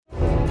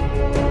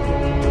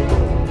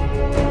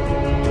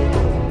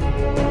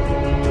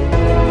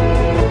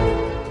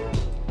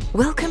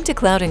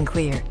Cloud and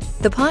Clear,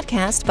 the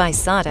podcast by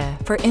SADA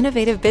for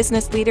innovative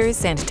business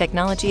leaders and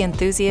technology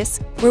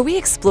enthusiasts, where we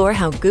explore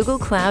how Google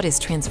Cloud is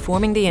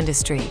transforming the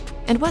industry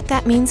and what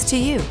that means to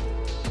you.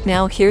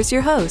 Now, here's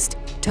your host,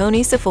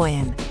 Tony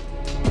Safoyan.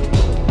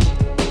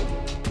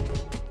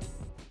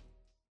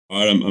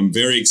 All right, I'm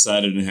very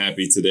excited and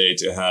happy today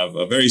to have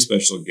a very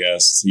special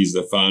guest. He's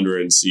the founder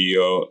and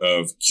CEO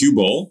of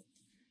Qubole.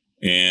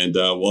 And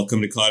welcome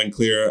to Cloud and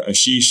Clear,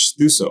 Ashish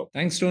Thuso.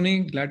 Thanks,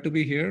 Tony. Glad to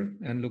be here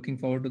and looking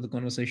forward to the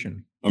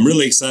conversation. I'm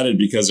really excited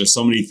because there's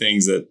so many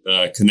things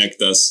that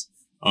connect us.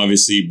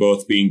 Obviously,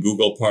 both being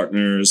Google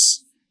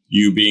partners,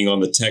 you being on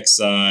the tech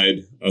side,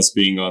 us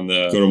being on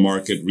the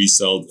go-to-market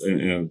resell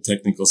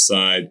technical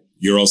side.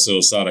 You're also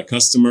a SADA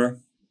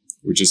customer,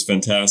 which is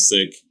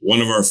fantastic.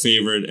 One of our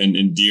favorite and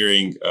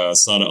endearing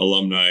SADA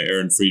alumni,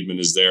 Aaron Friedman,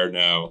 is there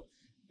now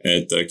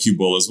at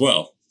Qubole as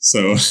well.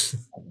 So,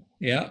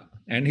 yeah.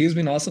 And he's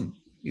been awesome.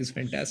 He's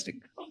fantastic.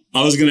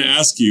 I was going to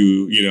ask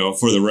you,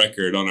 for the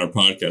record on our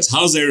podcast,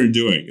 how's Aaron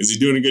doing? Is he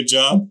doing a good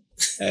job?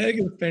 I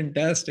think it's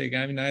fantastic.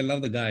 I mean, I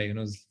love the guy,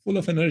 he's full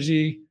of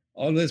energy,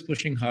 always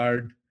pushing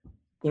hard.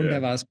 Couldn't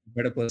have asked a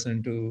better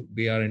person to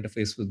be our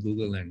interface with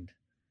Google. And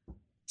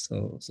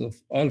so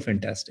all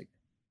fantastic.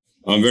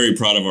 I'm very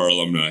proud of our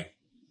alumni.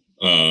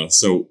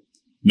 So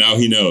now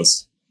he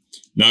knows.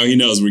 Now he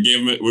knows. We're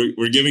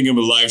giving him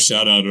a live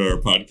shout out on our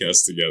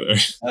podcast together.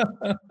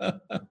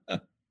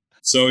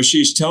 So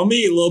Ashish, tell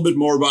me a little bit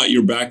more about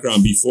your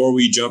background before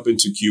we jump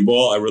into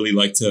Qubole. I really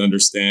like to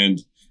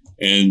understand,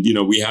 and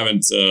we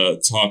haven't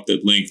talked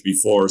at length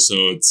before, so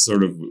it's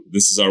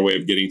this is our way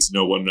of getting to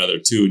know one another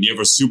too. And you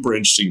have a super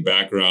interesting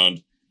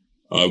background.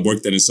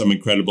 Worked in some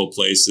incredible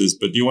places,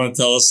 but do you want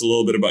to tell us a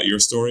little bit about your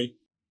story?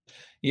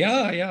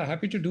 Yeah,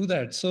 happy to do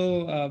that.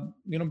 So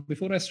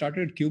before I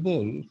started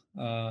Qubole,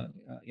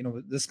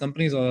 this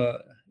company's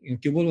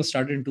Qubole was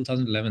started in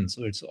 2011,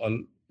 so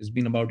it's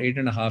been about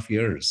 8.5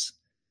 years.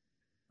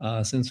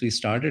 Since we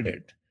started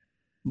it.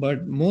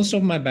 But most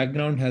of my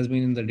background has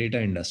been in the data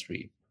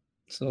industry.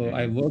 So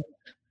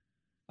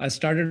I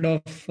started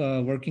off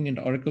working at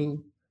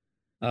Oracle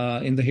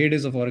in the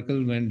heydays of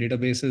Oracle when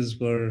databases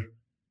were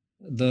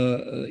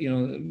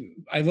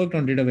I worked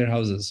on data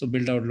warehouses, so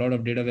built out a lot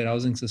of data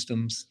warehousing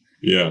systems.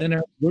 Yeah. Then I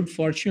had good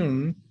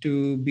fortune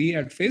to be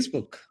at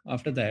Facebook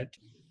after that.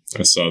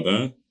 I saw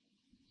that.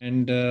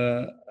 And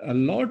a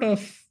lot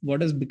of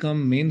what has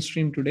become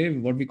mainstream today,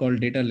 what we call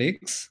data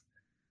lakes,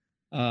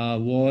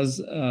 was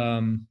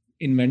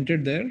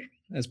invented there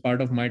as part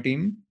of my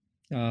team.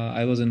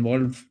 I was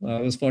involved.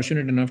 I was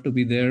fortunate enough to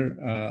be there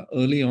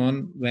early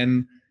on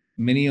when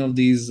many of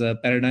these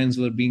paradigms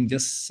were being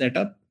just set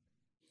up.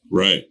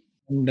 Right.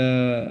 And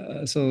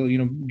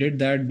did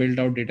that, built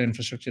out data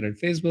infrastructure at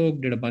Facebook,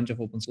 did a bunch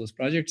of open source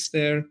projects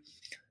there.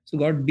 So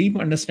got deep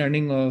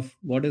understanding of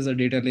what is a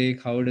data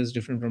lake, how it is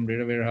different from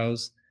data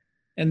warehouse.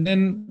 And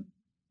then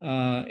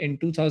in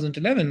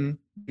 2011,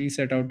 we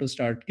set out to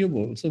start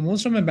Qubole. So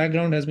most of my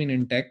background has been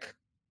in tech,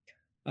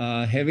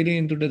 heavily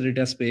into the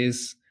data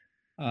space.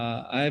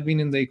 I've been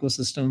in the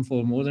ecosystem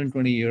for more than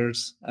 20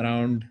 years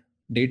around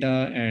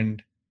data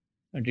and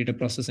data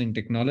processing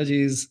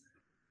technologies.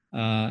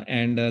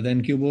 And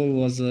then Qubole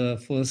was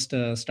the first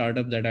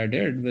startup that I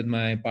did with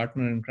my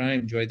partner in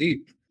crime,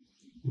 Joydeep.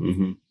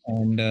 Mm-hmm.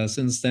 And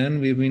since then,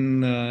 we've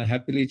been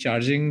happily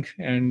charging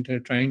and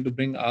trying to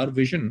bring our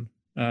vision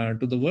to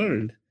the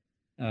world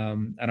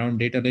around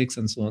data lakes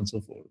and so on and so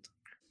forth.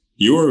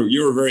 You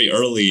were very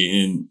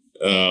early in,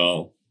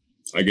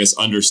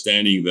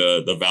 understanding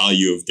the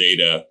value of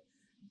data,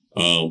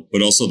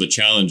 but also the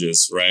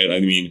challenges, right? I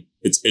mean,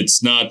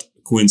 it's not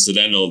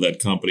coincidental that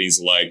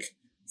companies like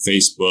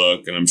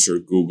Facebook and I'm sure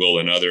Google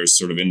and others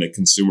sort of in the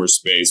consumer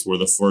space were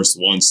the first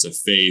ones to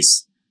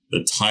face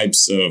the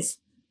types of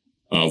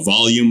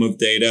volume of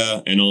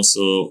data and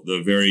also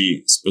the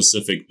very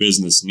specific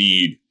business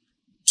need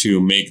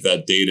to make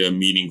that data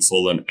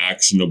meaningful and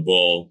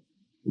actionable,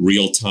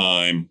 real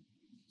time.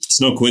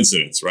 It's no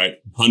coincidence, right?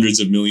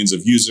 Hundreds of millions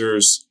of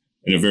users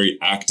and a very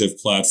active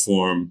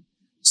platform.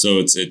 So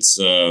it's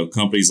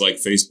companies like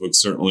Facebook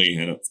certainly,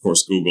 and of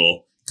course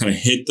Google, kind of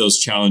hit those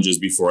challenges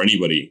before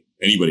anybody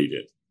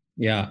did.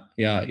 Yeah.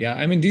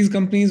 I mean, these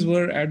companies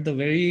were at the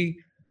very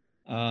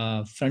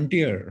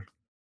frontier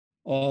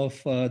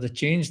of the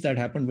change that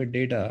happened with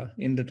data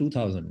in the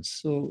 2000s.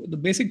 So the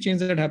basic change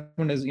that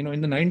happened is, in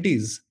the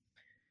 90s,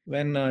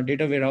 when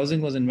data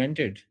warehousing was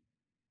invented,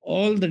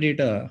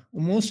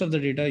 most of the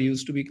data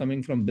used to be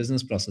coming from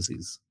business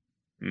processes.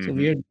 Mm-hmm. So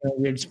we had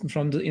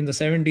in the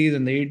 70s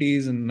and the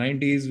 80s and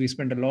 90s, we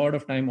spent a lot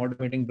of time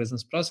automating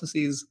business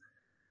processes.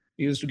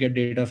 We used to get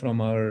data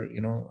from our,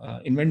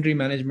 inventory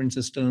management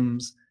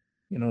systems,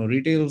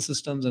 retail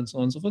systems and so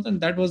on and so forth. And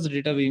that was the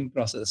data being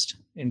processed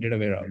in data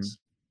warehouse.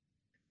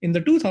 Mm-hmm. In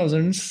the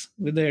 2000s,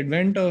 with the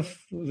advent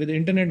with the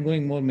internet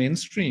going more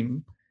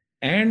mainstream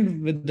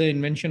and with the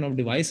invention of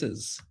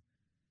devices,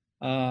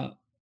 and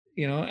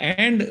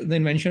the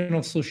invention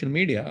of social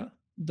media,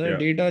 the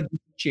data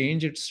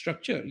changed its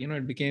structure.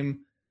 It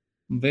became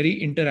very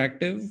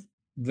interactive,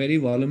 very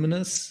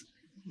voluminous,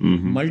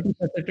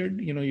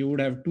 multifaceted. You would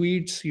have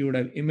tweets, you would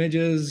have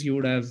images, you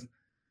would have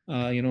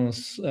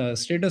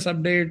status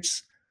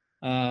updates,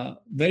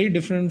 very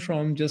different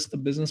from just the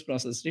business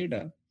process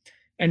data.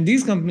 And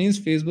these companies,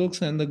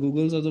 Facebooks and the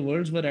Googles of the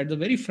world, were at the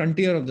very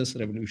frontier of this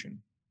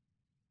revolution.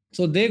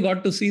 So they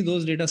got to see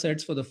those data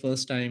sets for the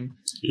first time.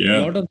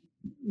 Yeah.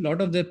 Lot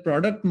of their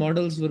product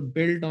models were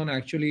built on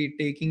actually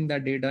taking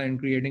that data and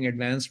creating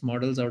advanced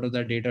models out of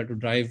that data to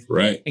drive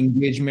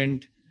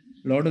engagement.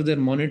 A lot of their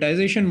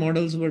monetization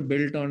models were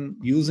built on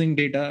using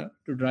data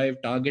to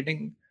drive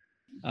targeting.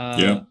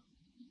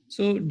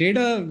 So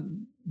data,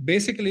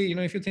 basically,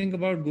 if you think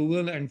about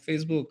Google and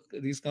Facebook,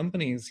 these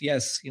companies,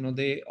 yes,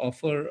 they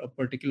offer a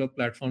particular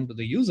platform to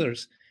the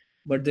users,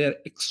 but they're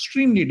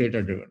extremely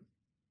data driven.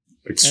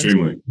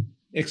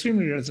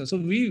 Extremely data. So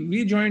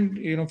we joined,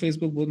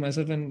 Facebook, both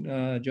myself and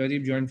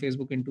Joydeep joined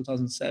Facebook in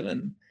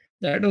 2007.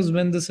 That was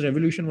when this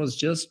revolution was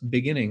just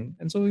beginning.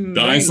 And so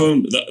the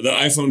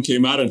iPhone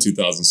came out in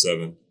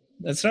 2007.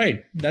 That's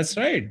right.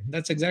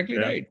 That's exactly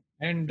right.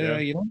 And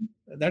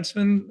that's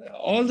when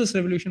all this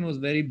revolution was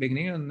very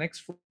beginning. And the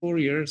next 4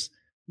 years,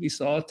 we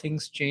saw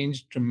things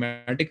change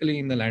dramatically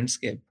in the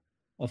landscape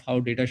of how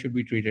data should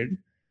be treated.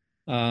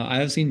 I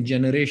have seen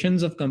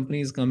generations of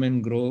companies come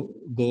and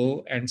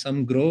go, and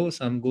some grow,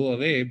 some go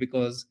away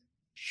because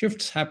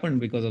shifts happened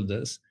because of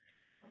this.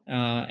 We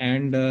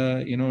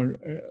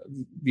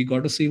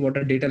got to see what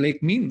a data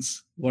lake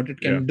means, what it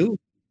can do,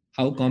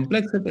 how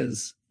complex it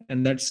is.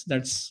 And that's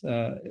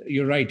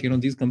you're right.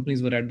 These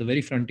companies were at the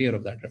very frontier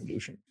of that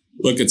revolution.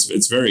 Look,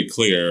 it's very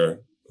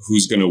clear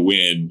who's going to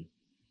win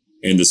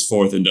in this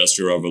fourth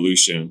industrial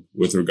revolution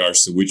with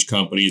regards to which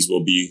companies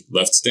will be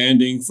left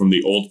standing from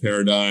the old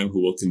paradigm,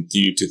 who will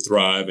continue to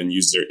thrive and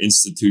use their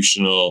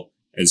institutional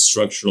and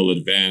structural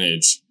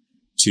advantage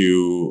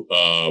to,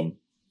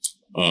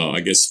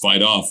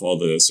 fight off all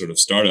the sort of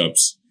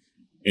startups.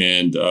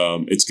 And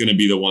it's going to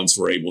be the ones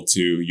who are able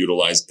to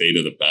utilize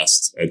data the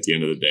best at the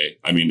end of the day.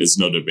 I mean, there's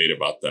no debate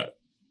about that.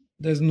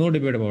 There's no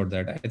debate about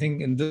that. I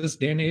think in this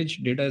day and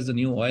age, data is the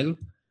new oil.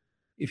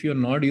 If you're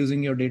not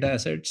using your data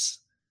assets,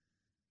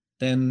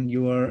 then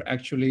you are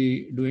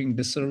actually doing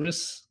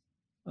disservice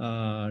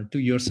to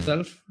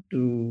yourself,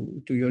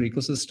 to your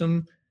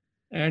ecosystem,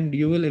 and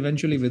you will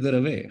eventually wither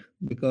away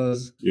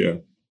because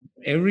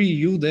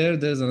every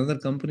there's another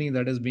company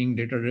that is being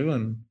data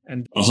driven,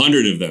 and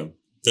 100 of them.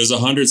 There's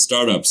 100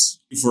 startups.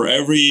 For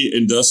every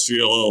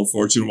industrial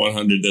Fortune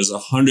 100, there's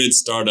 100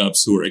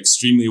 startups who are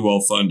extremely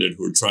well funded,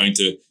 who are trying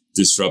to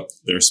disrupt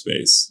their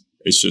space.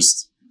 It's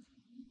just,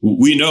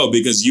 we know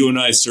because you and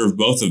I serve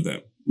both of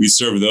them. We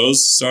serve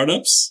those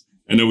startups,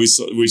 and then we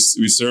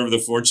serve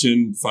the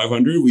Fortune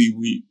 500.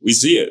 We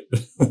see it.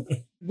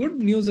 Good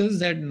news is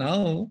that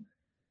now,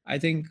 I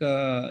think,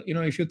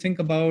 if you think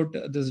about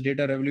this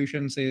data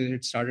revolution, say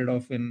it started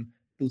off in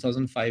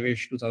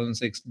 2005-ish,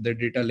 2006, the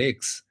data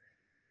lakes.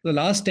 The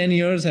last 10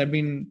 years have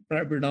been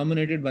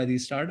predominated by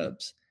these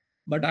startups.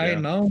 But I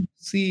now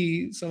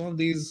see some of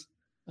these,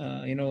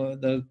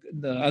 the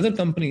other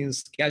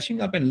companies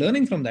catching up and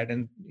learning from that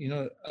and,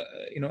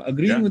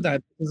 agreeing with the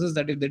hypothesis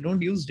that if they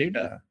don't use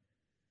data,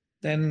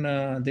 then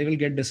they will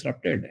get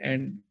disrupted.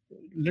 And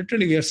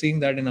literally, we are seeing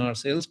that in our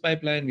sales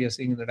pipeline. We are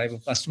seeing the type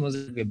of customers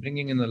that we're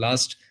bringing in the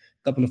last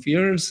couple of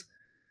years.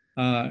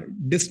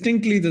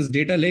 Distinctly, this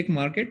data lake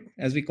market,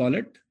 as we call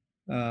it,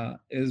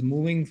 is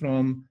moving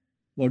from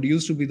what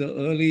used to be the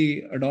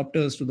early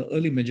adopters to the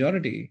early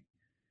majority.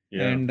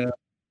 And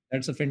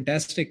that's a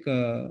fantastic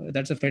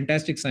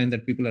sign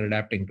that people are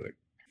adapting to it.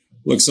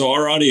 Look, so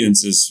our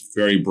audience is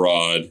very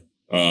broad.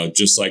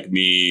 Just like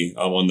me,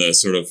 I'm on the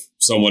sort of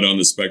somewhat on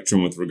the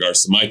spectrum with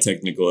regards to my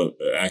technical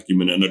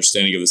acumen and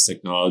understanding of this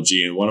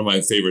technology. And one of my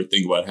favorite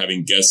things about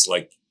having guests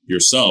like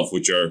yourself,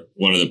 which are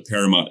one of the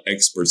paramount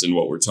experts in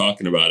what we're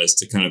talking about, is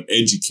to kind of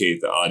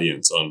educate the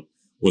audience on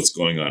what's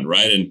going on,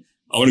 right? And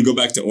I want to go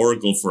back to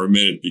Oracle for a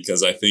minute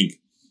because I think,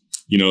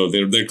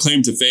 their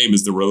claim to fame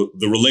is the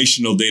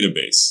relational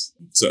database.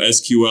 So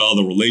SQL,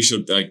 the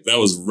relational, that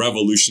was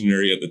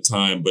revolutionary at the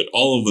time, but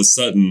all of a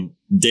sudden,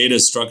 data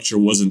structure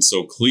wasn't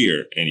so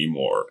clear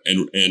anymore.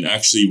 And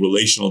actually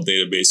relational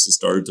databases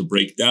started to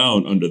break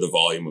down under the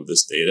volume of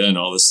this data, and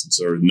all this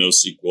sort of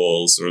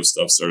NoSQL sort of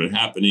stuff started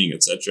happening,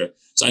 etc.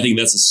 So I think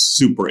that's a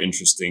super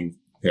interesting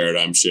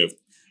paradigm shift.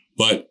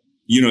 But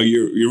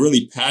you're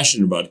really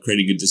passionate about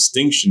creating a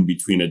distinction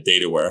between a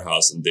data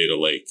warehouse and data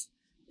lake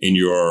in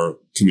your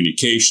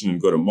communication and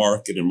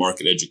go-to-market and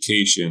market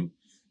education.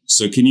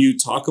 So can you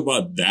talk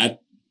about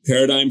that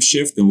paradigm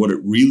shift and what it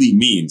really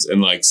means in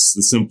like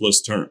the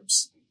simplest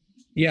terms?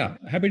 Yeah,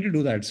 happy to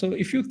do that. So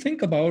if you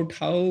think about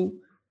how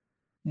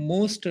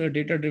most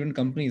data-driven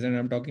companies, and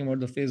I'm talking about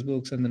the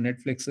Facebooks and the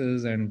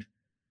Netflixes and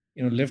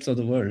Lyfts of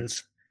the world,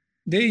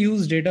 they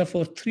use data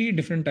for 3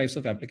 different types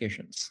of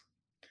applications.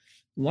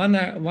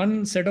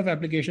 One set of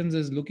applications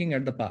is looking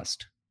at the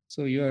past.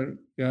 So you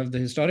have the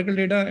historical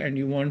data and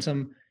you want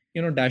some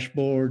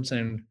dashboards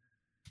and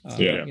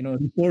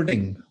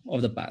reporting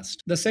of the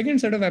past. The second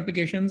set of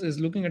applications is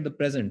looking at the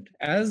present.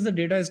 As the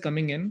data is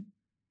coming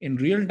in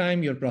real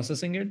time, you're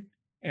processing it,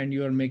 and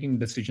you are making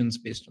decisions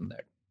based on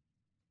that.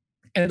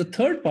 And the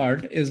third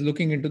part is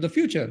looking into the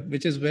future,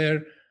 which is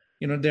where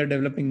they're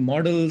developing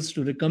models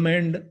to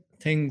recommend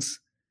things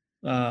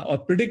or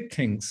predict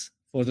things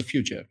for the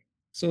future.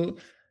 So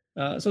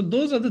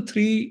those are the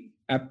three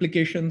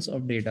applications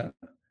of data.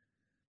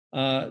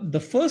 The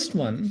first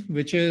one,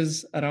 which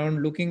is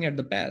around looking at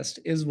the past,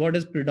 is what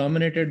is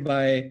predominated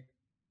by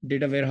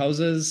data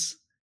warehouses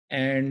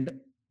and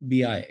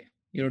BI.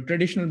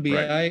 Traditional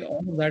BI, Right.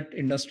 all of that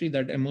industry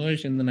that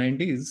emerged in the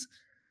 90s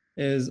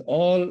is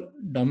all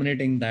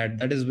dominating that.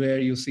 That is where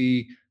you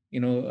see,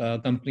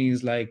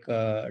 companies like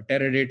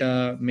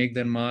Teradata make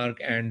their mark,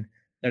 and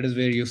that is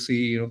where you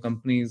see,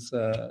 companies,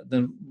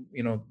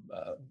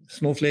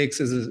 Snowflakes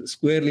is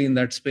squarely in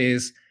that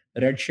space,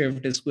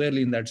 Redshift is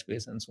squarely in that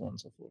space, and so on and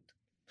so forth.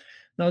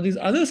 Now, these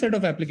other set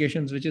of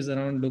applications, which is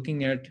around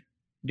looking at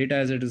data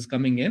as it is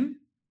coming in,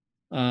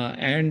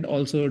 and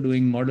also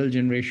doing model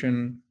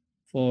generation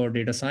for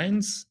data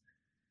science,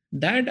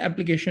 that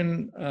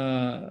application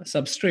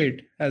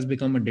substrate has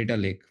become a data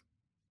lake.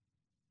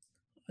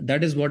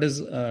 That is what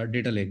is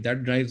data lake.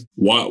 That drives.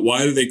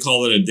 Why do they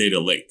call it a data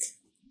lake?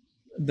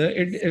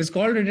 It is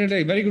called a data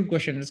lake. Very good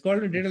question. It's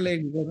called a data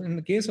lake because in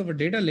the case of a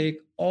data lake,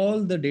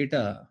 all the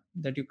data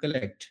that you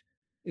collect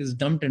is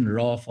dumped in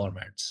raw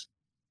formats.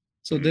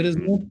 So there is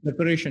no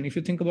preparation. If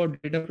you think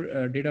about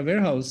data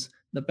warehouse,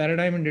 the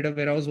paradigm in data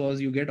warehouse was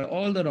you get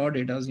all the raw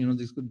data.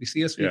 These could be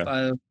CSV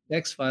files,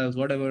 text files,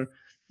 whatever.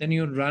 Then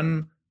you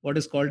run what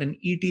is called an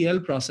ETL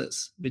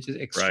process, which is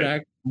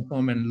extract,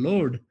 transform, and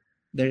load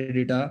the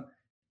data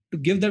to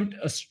give them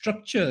a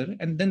structure,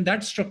 and then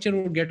that structure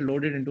would get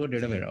loaded into a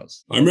data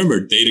warehouse. I remember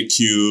data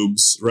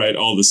cubes, right?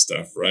 All this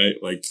stuff, right?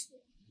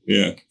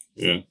 Yeah.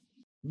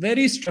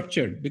 Very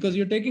structured, because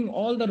you're taking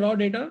all the raw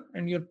data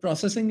and you're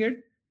processing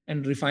it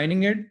and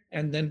refining it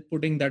and then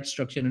putting that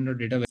structure into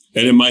data warehouse.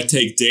 And it might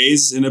take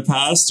days in the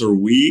past or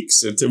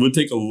weeks. It would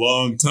take a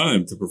long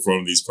time to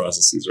perform these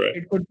processes, right?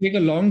 It could take a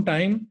long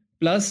time.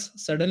 Plus,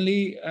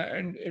 suddenly,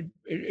 and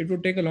it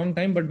would take a long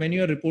time. But when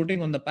you are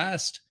reporting on the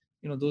past,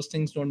 those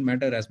things don't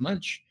matter as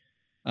much.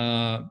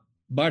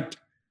 But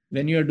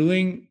when you are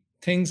doing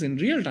things in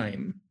real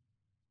time,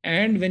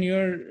 and when you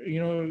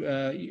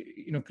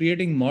are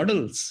creating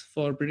models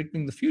for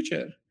predicting the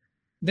future,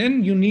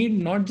 then you need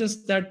not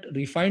just that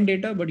refined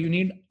data, but you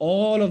need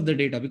all of the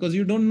data, because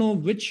you don't know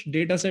which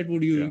data set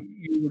you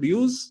would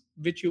use,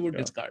 which you would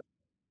discard.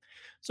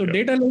 So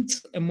data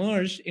lakes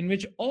emerged in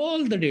which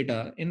all the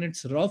data in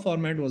its raw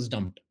format was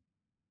dumped.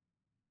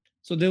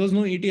 So there was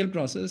no ETL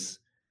process.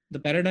 The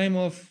paradigm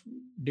of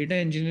data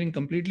engineering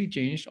completely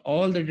changed.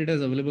 All the data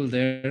is available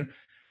there.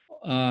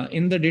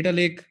 In the data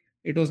lake,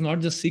 it was not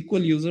just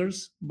SQL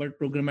users, but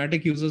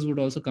programmatic users would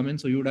also come in.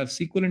 So you would have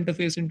SQL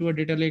interface into a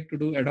data lake to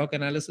do ad hoc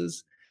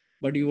analysis,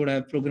 but you would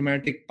have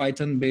programmatic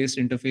Python-based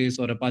interface,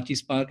 or Apache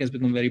Spark has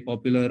become very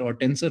popular, or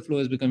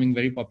TensorFlow is becoming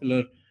very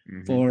popular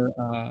for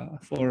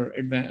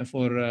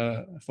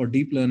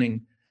deep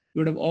learning. You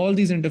would have all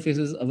these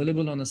interfaces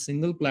available on a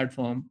single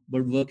platform,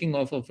 but working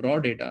off of raw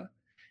data.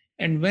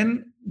 And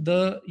when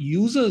the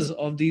users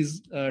of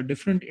these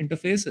different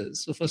interfaces,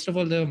 so first of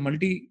all, there are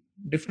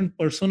different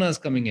personas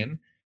coming in,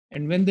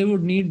 and when they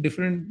would need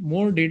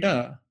more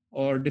data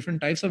or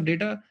different types of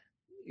data,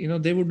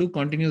 they would do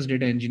continuous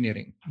data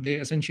engineering. They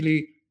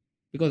essentially,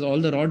 because all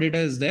the raw data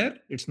is there,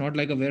 it's not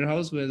like a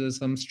warehouse where there's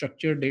some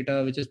structured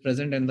data which is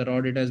present and the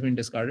raw data has been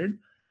discarded.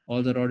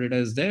 All the raw data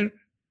is there.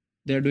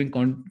 They're doing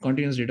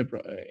continuous data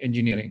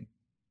engineering.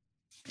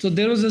 So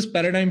there was this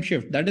paradigm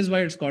shift. That is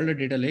why it's called a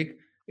data lake.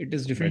 It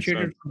is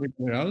differentiated from the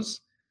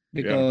warehouse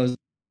because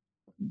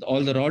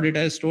all the raw data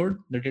is stored.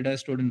 The data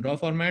is stored in raw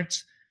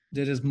formats.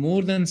 There is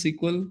more than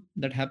SQL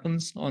that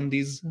happens on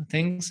these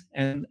things.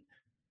 And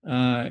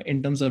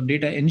in terms of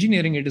data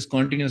engineering, it is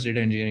continuous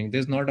data engineering.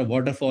 There's not a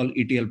waterfall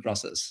ETL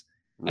process.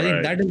 I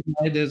think that is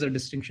why there's a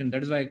distinction.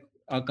 That is why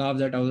I carve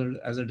that out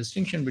as a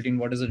distinction between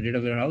what is a data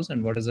warehouse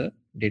and what is a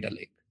data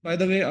lake. By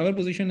the way, our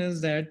position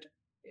is that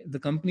the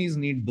companies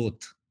need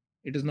both.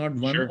 It is not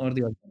one or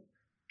the other.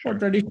 For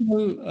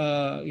traditional,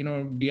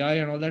 BI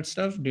and all that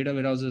stuff, data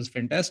warehouse is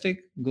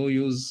fantastic. Go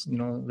use,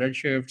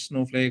 Redshift,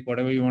 Snowflake,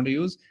 whatever you want to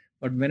use.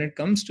 But when it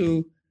comes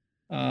to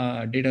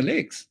data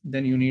lakes,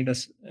 then you need a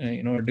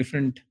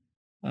different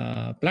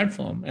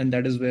platform, and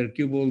that is where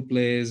Kubol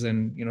plays,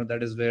 and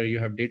that is where you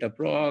have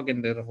Dataprog,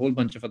 and there are a whole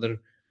bunch of other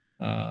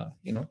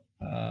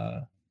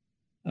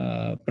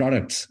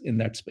products in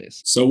that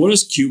space. So what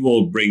does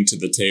Kubol bring to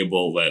the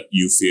table that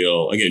you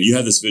feel, again, you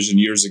had this vision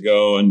years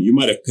ago and you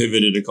might have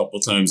pivoted a couple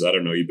of times. I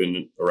don't know. You've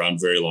been around a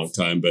very long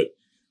time, but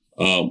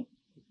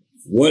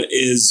what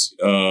is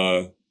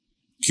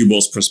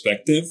Kubol's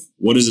perspective?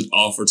 What does it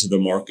offer to the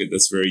market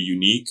that's very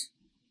unique?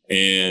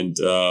 And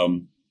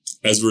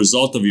as a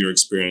result of your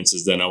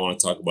experiences, then I want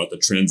to talk about the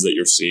trends that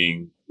you're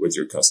seeing with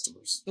your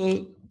customers.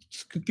 So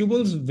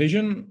Kubol's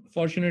vision,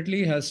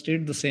 fortunately, has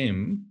stayed the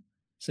same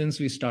since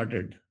we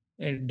started.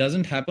 It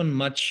doesn't happen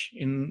much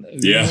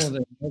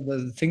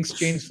the things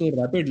change so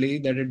rapidly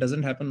that it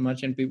doesn't happen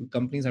much, and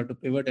companies have to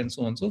pivot and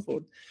so on and so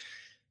forth.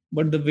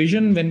 But the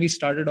vision when we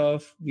started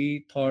off,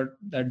 we thought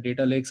that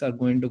data lakes are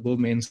going to go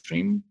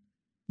mainstream.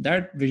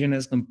 That vision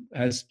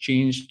has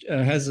changed,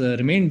 has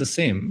remained the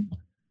same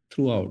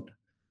throughout.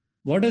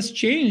 What has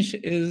changed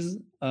is,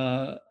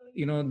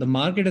 the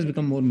market has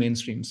become more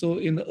mainstream. So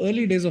in the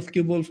early days of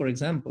Qubole, for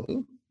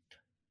example,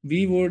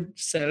 we would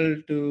sell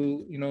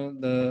to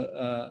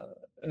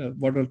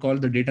what were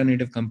called the data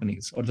native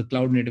companies or the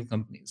cloud native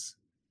companies.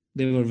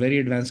 They were very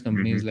advanced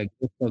companies like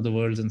of the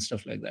worlds and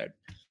stuff like that.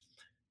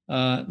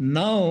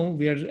 Now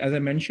we are, as I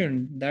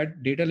mentioned,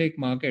 that data lake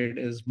market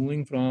is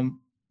moving from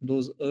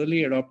those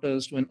early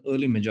adopters to an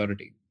early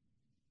majority.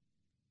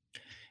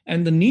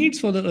 And the needs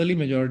for the early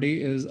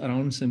majority is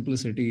around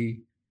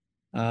simplicity,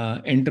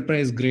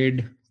 enterprise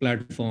grade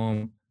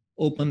platform,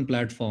 open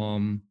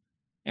platform,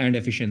 and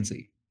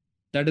efficiency.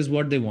 That is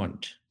what they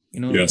want.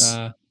 Yes.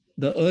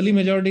 The early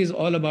majority is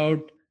all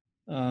about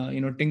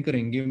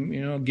tinkering.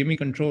 Give me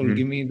control.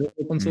 Give me the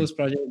open source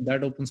project,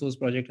 that open source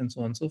project, and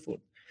so on and so forth.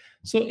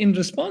 So in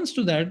response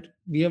to that,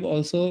 we have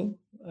also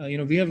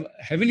we have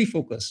heavily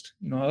focused.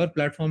 Our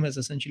platform has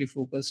essentially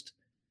focused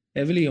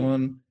heavily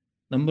on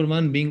number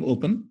one being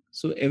open.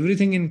 So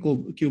everything in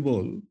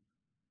Qubole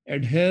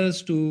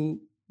adheres to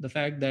the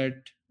fact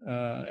that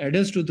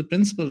adheres to the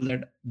principle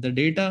that the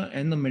data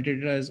and the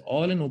metadata is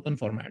all in open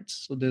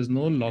formats. So there's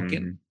no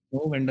lock-in,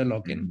 no vendor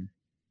lock-in.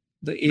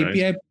 The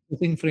API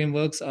processing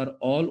frameworks are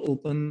all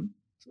open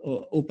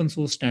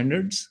source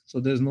standards. So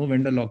there's no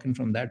vendor lock-in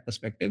from that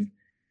perspective.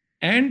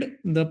 And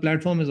the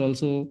platform is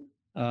also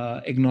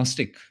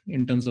agnostic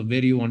in terms of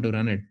where you want to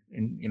run it,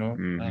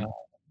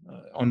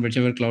 on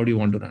whichever cloud you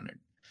want to run it.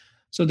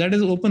 So that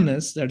is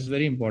openness. That's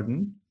very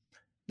important.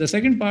 The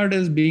second part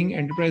is being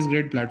enterprise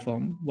grade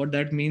platform. What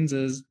that means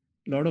is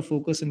a lot of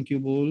focus in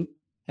Qubole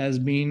has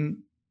been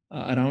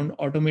around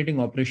automating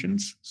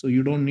operations. So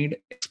you don't need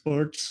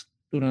experts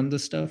to run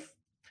this stuff.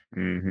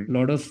 A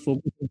lot of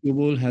focus in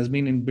Qubole has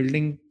been in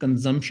building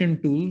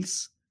consumption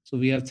tools. So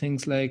we have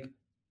things like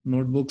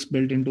notebooks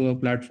built into a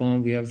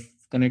platform. We have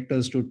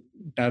connectors to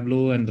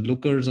Tableau and the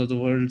Lookers of the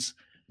worlds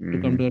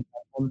to come to a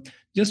platform,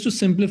 just to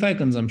simplify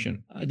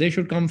consumption. They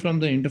should come from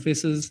the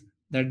interfaces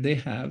that they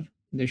have.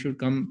 They should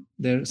come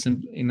there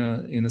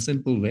in a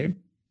simple way.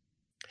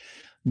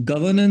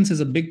 Governance is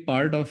a big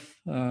part of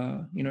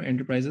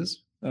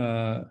enterprises,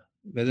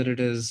 whether it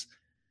is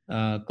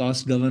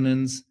cost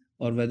governance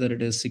or whether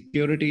it is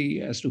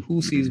security as to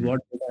who sees what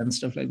data and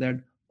stuff like that.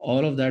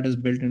 All of that is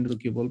built into the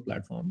Qubole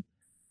platform.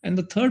 And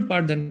the third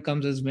part then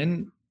comes is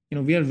when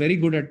we are very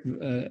good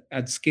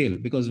at scale,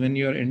 because when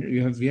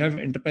we have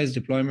enterprise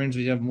deployments,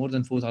 we have more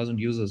than 4,000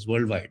 users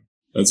worldwide.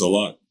 That's a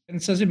lot.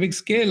 And such a big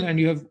scale, and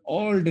you have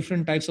all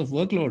different types of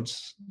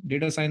workloads,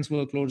 data science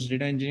workloads,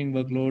 data engineering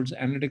workloads,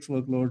 analytics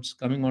workloads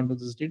coming onto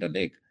this data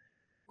lake.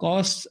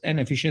 Costs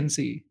and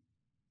efficiency,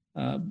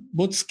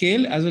 both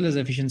scale as well as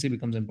efficiency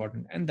becomes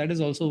important. And that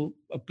is also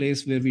a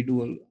place where we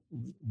do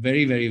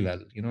very, very well.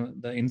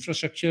 The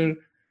infrastructure,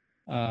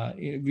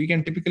 we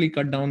can typically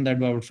cut down that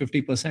by about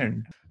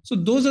 50%. So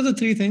those are the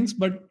three things.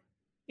 But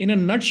in a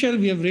nutshell,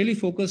 we have really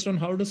focused on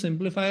how to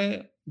simplify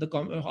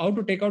how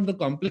to take out the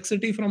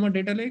complexity from a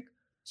data lake,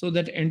 so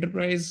that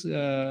enterprise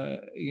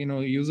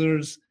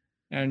users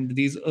and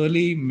these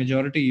early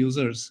majority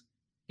users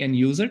can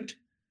use it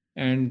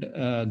and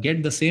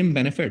get the same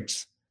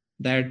benefits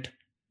that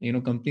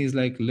companies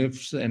like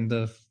Lyft and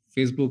the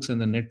Facebooks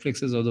and the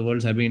Netflixes of the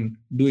world have been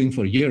doing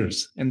for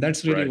years. And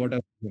that's really what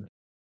I'm doing.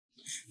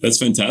 That's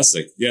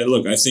fantastic. Yeah,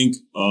 look, I think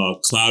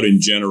cloud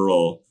in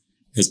general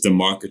has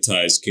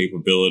democratized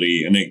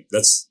capability, and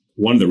that's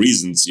one of the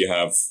reasons you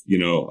have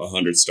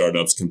 100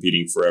 startups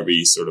competing for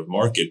every sort of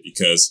market,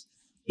 because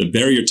the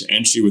barrier to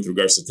entry with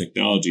regards to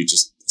technology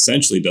just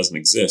essentially doesn't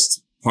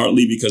exist,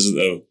 partly because of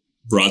the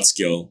broad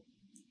scale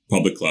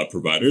public cloud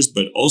providers,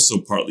 but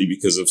also partly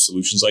because of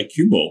solutions like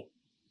Qubole,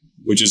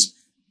 which is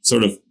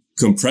sort of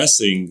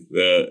compressing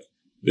the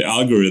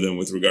algorithm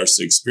with regards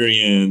to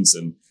experience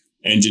and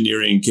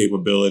engineering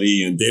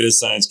capability and data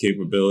science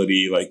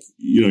capability. Like,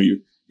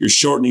 you're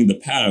shortening the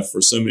path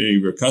for so many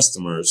of your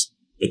customers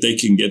that they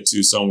can get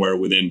to somewhere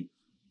within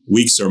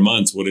weeks or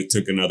months what it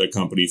took another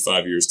company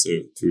 5 years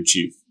to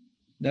achieve.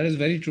 That is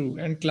very true.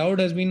 And cloud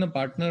has been a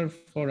partner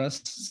for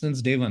us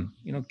since day one.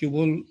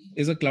 Qubole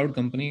is a cloud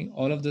company.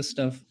 All of this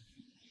stuff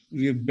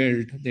we've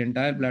built, the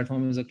entire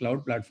platform is a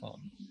cloud platform.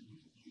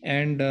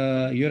 And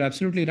you're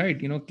absolutely right.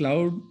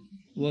 Cloud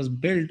was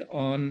built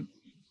on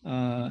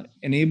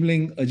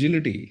enabling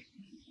agility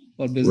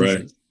for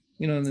businesses.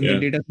 In the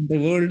data center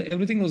world,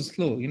 everything was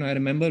slow. I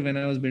remember when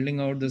I was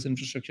building out this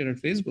infrastructure at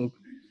Facebook,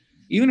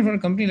 even for a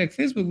company like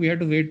Facebook, we had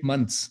to wait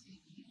months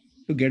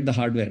to get the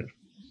hardware.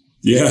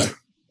 Yeah.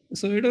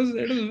 So it was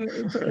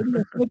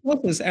a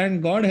process,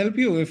 and God help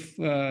you if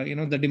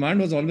the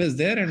demand was always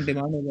there, and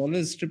demand was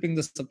always outstripping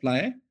the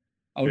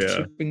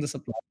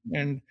supply,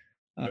 and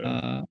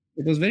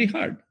it was very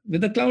hard.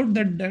 With the cloud,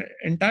 that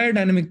entire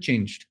dynamic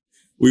changed.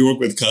 We work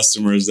with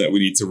customers that we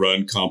need to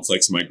run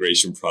complex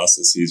migration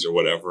processes or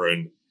whatever,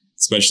 and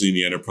especially in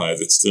the enterprise,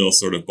 it still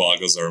sort of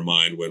boggles our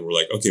mind when we're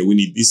like, okay, we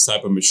need these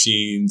type of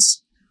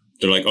machines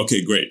they're like,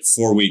 okay, great,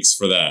 4 weeks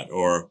for that.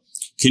 Or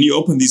can you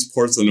open these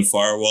ports on the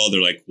firewall?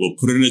 They're like, we'll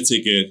put in a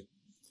ticket.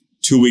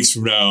 2 weeks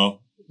from now,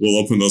 we'll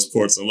open those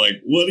ports. I'm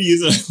like, what are you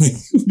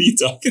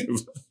talking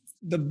about?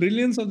 The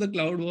brilliance of the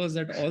cloud was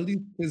that all these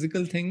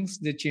physical things,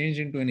 they changed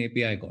into an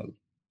API call.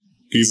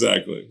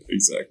 Exactly.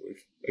 Like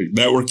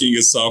networking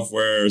is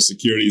software,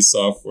 security is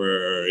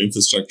software,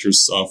 infrastructure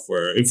is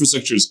software,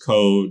 infrastructure is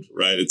code,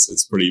 right?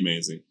 It's pretty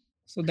amazing.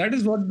 So that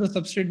is what the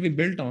substrate we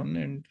built on.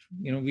 And,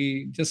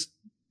 we just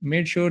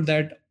made sure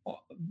that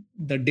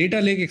the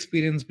data lake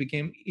experience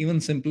became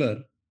even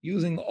simpler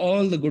using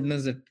all the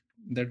goodness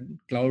that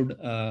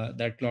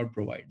cloud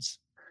provides.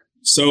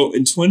 So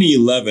in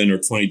 2011 or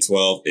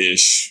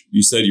 2012-ish,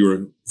 you said you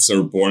were sort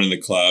of born in the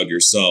cloud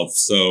yourself.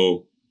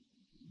 So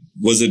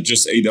was it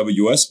just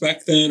AWS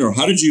back then, or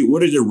what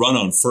did it run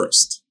on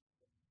first?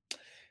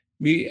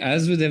 We,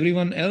 as with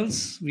everyone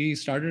else, we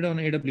started on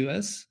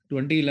AWS.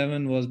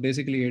 2011 was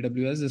basically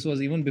AWS. This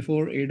was even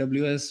before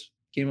AWS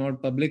came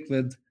out public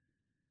with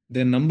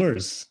their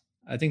numbers.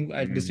 I think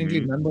I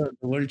distinctly remember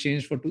the world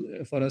changed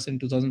for us in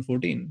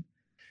 2014.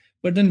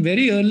 But then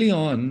very early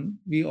on,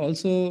 we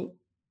also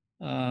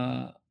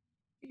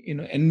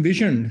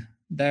envisioned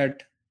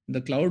that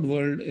the cloud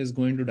world is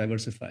going to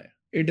diversify.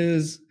 It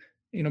is,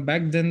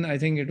 back then, I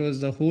think it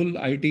was the whole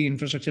IT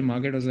infrastructure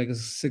market was like a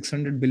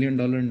 $600 billion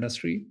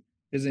industry.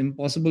 It's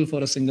impossible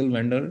for a single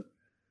vendor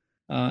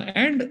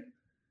to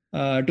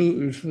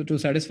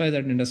satisfy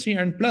that industry.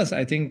 And plus,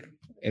 I think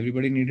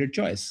everybody needed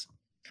choice.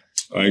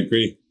 I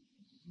agree.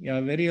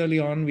 Yeah, very early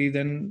on, we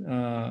then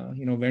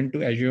went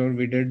to Azure.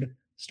 We did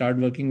start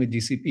working with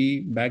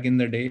GCP back in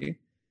the day.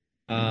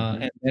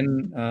 And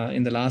then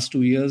in the last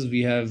 2 years,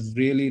 we have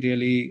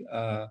really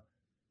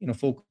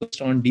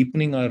focused on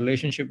deepening our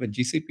relationship with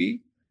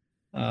GCP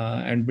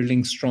and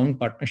building strong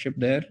partnership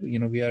there.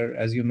 We are,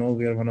 as you know,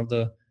 we are one of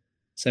the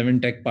 7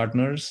 tech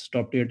partners,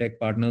 top tier tech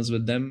partners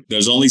with them.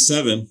 There's only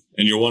 7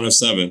 and you're one of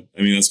 7.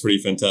 I mean, that's pretty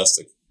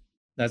fantastic.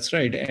 That's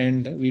right.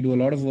 And we do a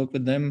lot of work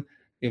with them.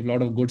 We have a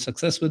lot of good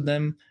success with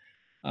them.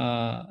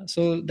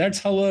 So that's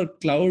how our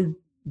cloud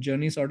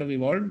journey sort of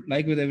evolved.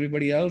 Like with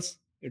everybody else,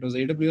 it was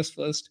AWS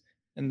first,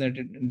 and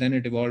then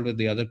it evolved with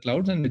the other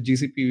clouds. And with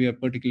GCP, we are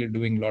particularly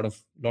doing a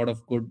lot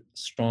of good,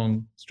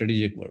 strong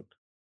strategic work.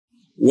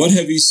 What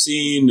have you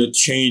seen a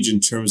change in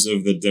terms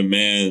of the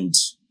demand?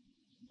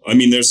 I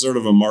mean, there's sort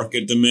of a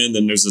market demand,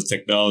 and there's the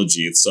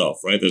technology itself,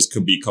 right? There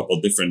could be a couple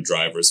of different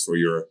drivers for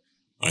your,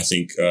 I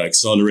think,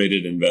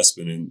 accelerated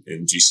investment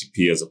in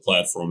GCP as a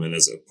platform and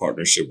as a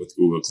partnership with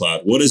Google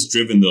Cloud. What has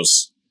driven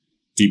those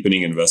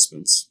deepening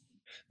investments?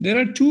 There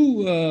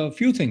are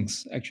few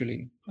things,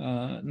 actually.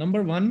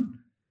 Number one,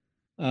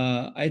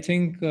 I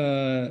think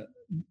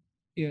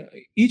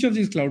each of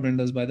these cloud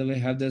vendors, by the way,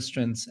 have their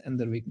strengths and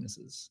their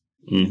weaknesses.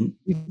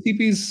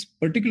 GCP's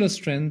particular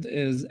strength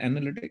is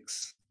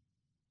analytics,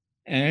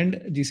 and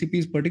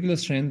GCP's particular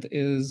strength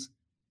is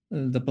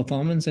the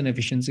performance and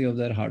efficiency of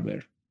their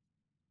hardware.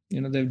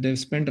 They've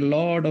spent a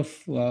lot of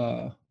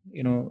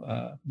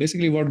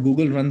basically what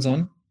Google runs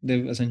on.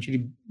 They've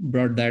essentially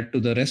brought that to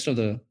the rest of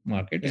the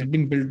market. It's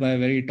been built by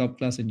very top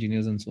class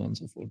engineers and so on and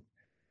so forth.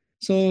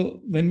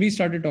 So when we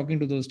started talking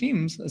to those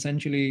teams,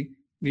 essentially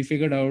we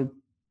figured out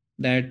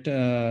that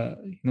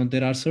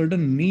there are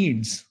certain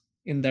needs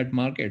in that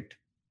market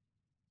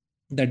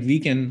that we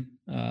can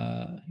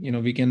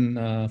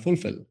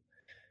fulfill.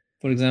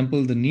 For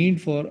example, the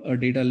need for a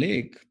data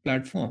lake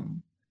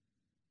platform,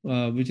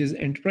 which is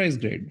enterprise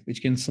grade,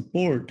 which can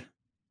support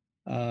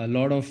a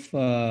lot of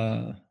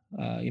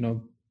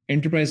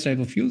enterprise type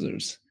of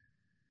users,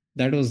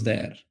 that was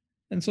there.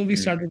 And so we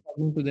started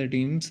talking to their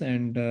teams,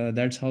 and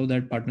that's how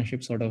that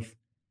partnership sort of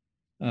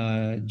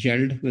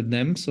gelled with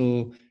them.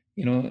 So,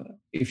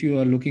 if you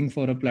are looking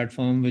for a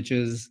platform which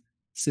is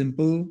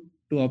simple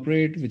to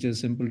operate, which is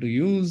simple to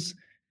use,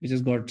 which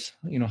has got,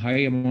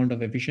 high amount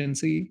of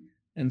efficiency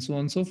and so on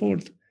and so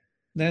forth,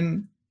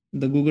 then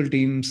the Google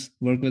teams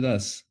work with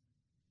us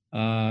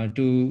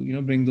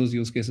to bring those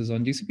use cases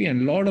on GCP.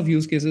 And a lot of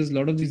these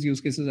use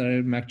cases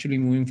are actually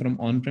moving from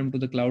on-prem to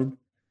the cloud,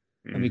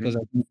 because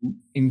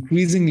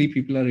increasingly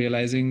people are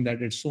realizing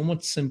that it's so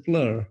much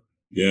simpler.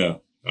 Yeah,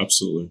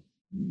 absolutely.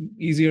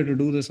 Easier to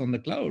do this on the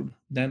cloud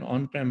than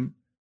on-prem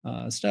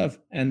stuff.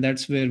 And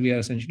that's where we are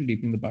essentially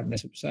deepening the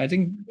partnership. So I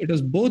think it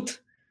was both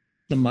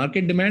the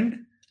market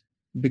demand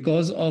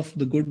because of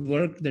the good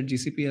work that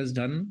GCP has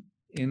done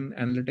in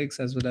analytics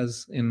as well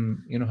as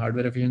in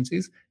hardware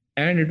efficiencies.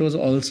 And it was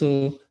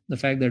also the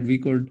fact that we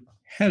could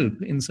help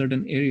in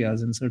certain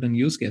areas, in certain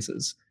use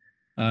cases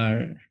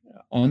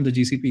on the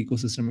GCP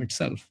ecosystem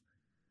itself,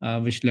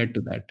 which led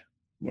to that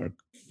work.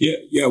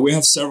 Yeah, we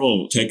have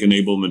several tech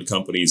enablement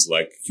companies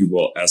like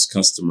Qubole as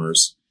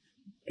customers,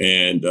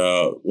 and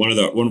one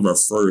of our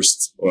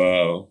first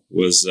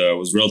was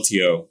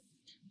Reltio,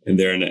 and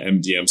they're in the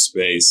MDM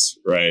space,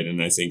 right?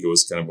 And I think it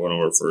was kind of one of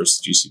our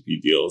first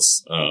GCP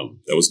deals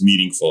that was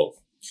meaningful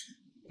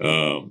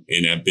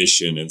in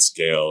ambition and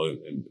scale,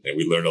 and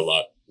we learned a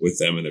lot with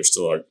them, and they're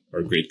still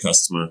our great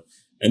customer.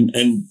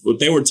 And what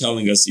they were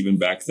telling us even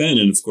back then,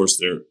 and of course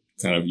they're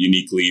kind of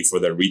uniquely for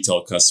their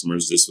retail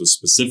customers, this was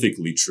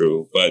specifically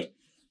true, but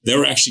they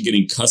were actually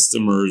getting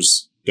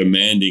customers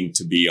demanding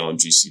to be on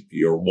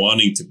GCP or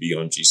wanting to be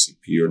on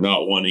GCP or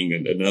not wanting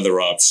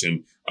another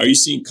option. Are you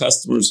seeing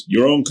customers,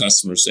 your own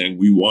customers saying,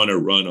 we want to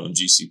run on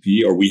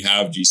GCP or we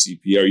have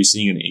GCP? Are you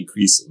seeing an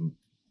increase in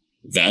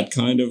that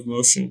kind of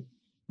motion?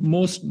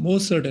 Most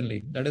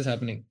certainly that is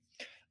happening.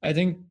 I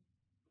think,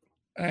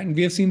 and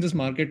we have seen this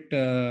market,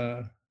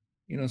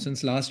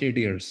 since last 8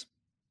 years.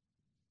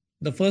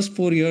 The first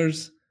 4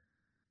 years,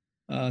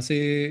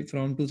 say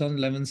from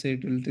 2011, say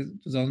till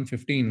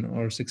 2015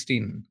 or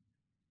 16,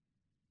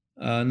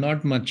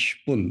 not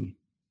much pull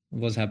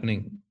was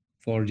happening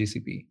for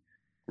GCP.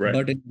 Right.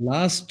 But in the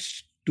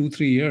last 2-3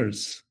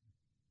 years,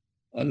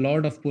 a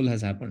lot of pull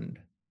has happened,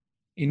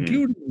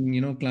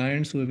 including,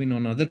 clients who have been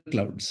on other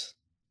clouds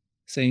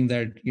saying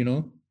that,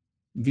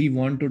 we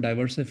want to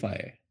diversify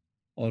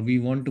or we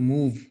want to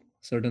move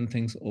certain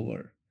things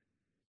over.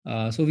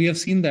 So we have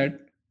seen that.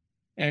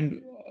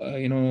 And,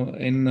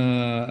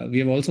 we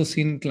have also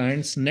seen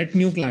clients, net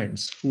new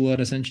clients who are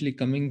essentially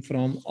coming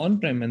from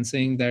on-prem and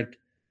saying that,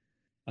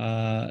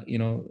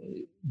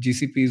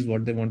 GCP is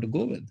what they want to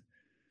go with.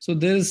 So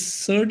there's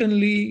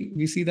certainly,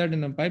 we see that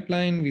in a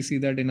pipeline, we see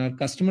that in our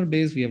customer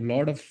base. We have a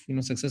lot of,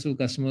 successful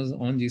customers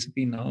on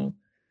GCP now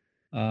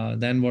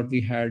than what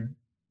we had,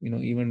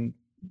 even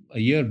a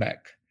year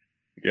back.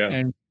 Yeah.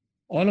 And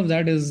all of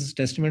that is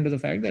testament to the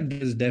fact that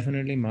there is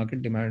definitely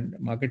market demand,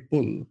 market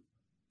pull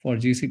for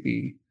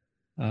GCP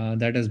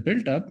that has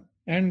built up.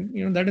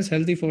 And, that is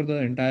healthy for the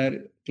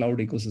entire cloud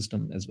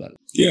ecosystem as well.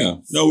 Yeah.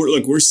 No,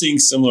 we're seeing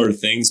similar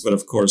things, but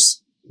of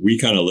course, we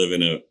kind of live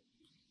in a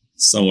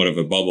somewhat of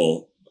a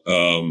bubble,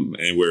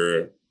 and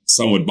we're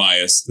somewhat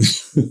biased.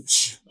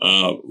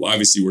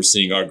 Obviously, we're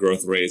seeing our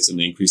growth rates and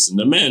the increase in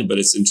demand, but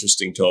it's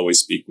interesting to always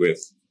speak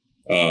with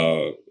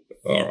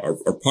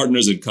our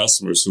partners and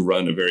customers who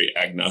run a very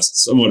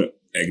somewhat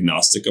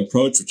agnostic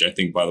approach, which I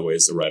think, by the way,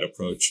 is the right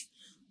approach,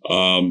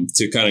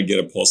 to kind of get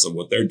a pulse of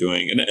what they're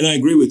doing. And I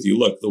agree with you.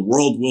 Look, the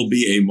world will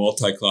be a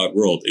multi-cloud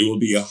world. It will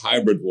be a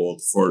hybrid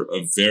world for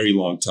a very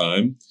long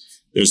time.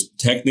 There's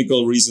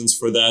technical reasons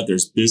for that.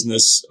 There's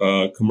business,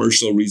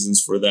 commercial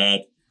reasons for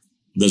that.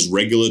 There's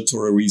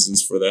regulatory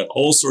reasons for that,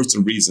 all sorts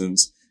of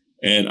reasons.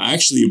 And I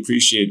actually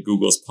appreciate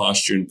Google's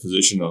posture and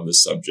position on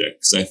this subject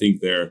because I think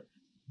they're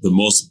the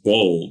most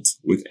bold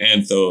with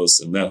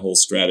Anthos and that whole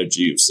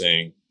strategy of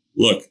saying,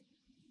 look,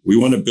 we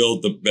want to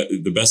build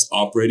the best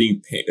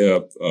operating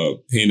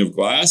pane of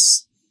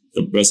glass,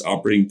 the best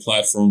operating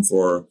platform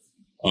for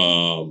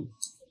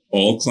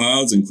all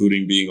clouds,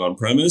 including being on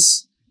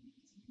premise.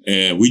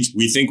 And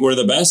we think we're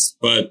the best,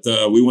 but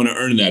we want to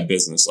earn that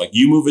business. Like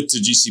you move it to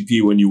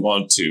GCP when you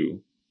want to,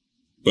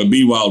 but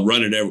meanwhile,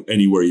 run it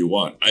anywhere you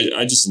want.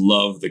 I just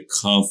love the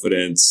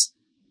confidence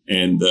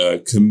and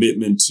the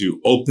commitment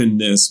to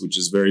openness, which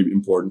is very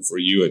important for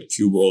you at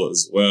Qubole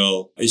as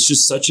well. It's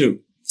just such a,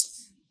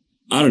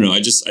 I don't know.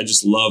 I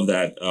just love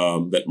that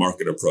that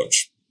market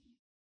approach.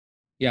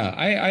 Yeah,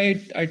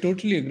 I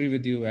totally agree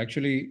with you.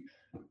 Actually,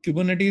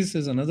 Kubernetes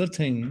is another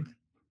thing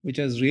which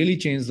has really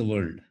changed the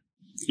world.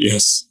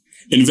 Yes.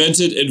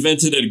 Invented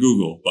at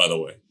Google, by the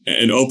way,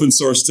 and open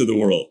source to the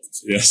world.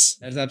 Yes.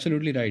 That's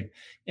absolutely right.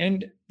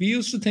 And we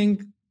used to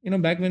think,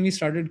 back when we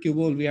started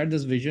Qubole, we had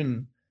this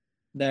vision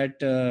that,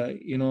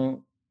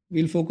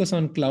 we'll focus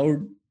on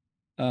cloud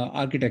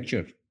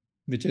architecture,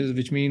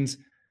 which means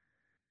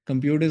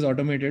compute is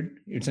automated.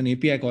 It's an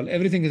API call.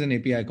 Everything is an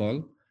API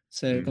call.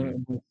 So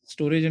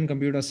storage and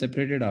compute are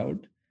separated out.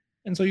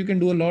 And so you can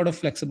do a lot of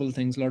flexible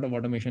things, a lot of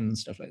automation and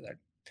stuff like that.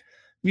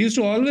 We used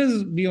to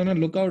always be on a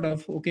lookout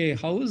of, okay,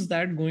 how is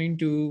that going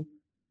to,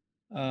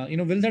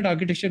 will that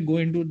architecture go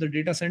into the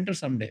data center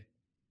someday?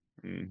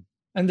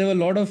 And there were a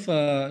lot of,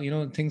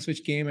 things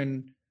which came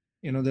and,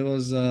 there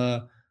was,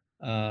 there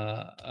were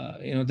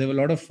a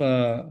lot of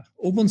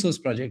open source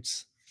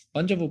projects,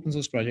 bunch of open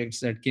source projects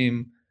that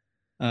came.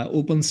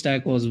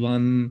 OpenStack was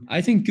one.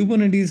 I think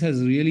Kubernetes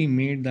has really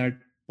made that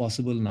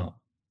possible now.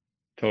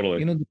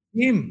 Totally.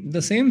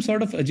 The same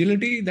sort of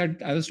agility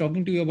that I was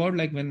talking to you about,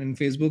 like when in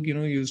Facebook, you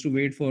used to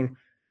wait for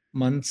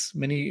months,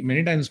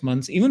 many times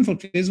months. Even for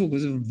Facebook,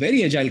 was a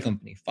very agile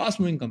company,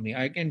 fast-moving company.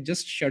 I can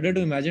just shudder to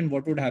imagine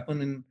what would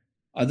happen in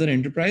other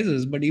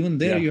enterprises. But even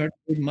there, you had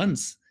to wait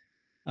months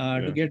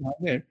to get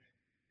hardware.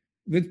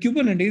 With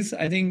Kubernetes,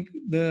 I think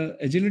the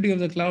agility of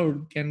the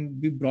cloud can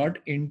be brought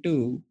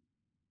into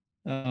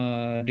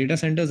data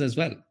centers as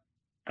well.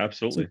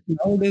 Absolutely. So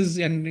cloud is,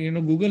 and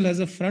Google has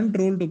a front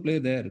role to play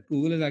there.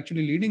 Google is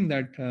actually leading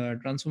that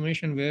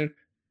transformation where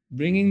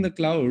bringing the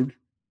cloud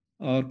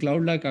or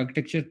cloud-like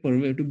architecture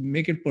to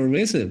make it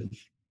pervasive,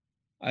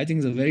 I think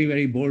is a very,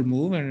 very bold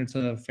move, and it's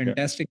a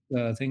fantastic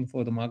thing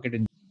for the market.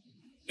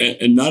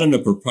 And not in a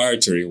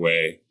proprietary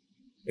way,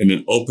 in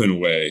an open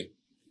way,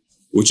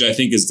 which I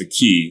think is the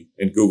key.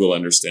 And Google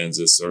understands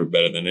this sort of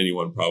better than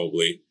anyone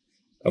probably,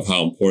 of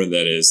how important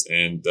that is.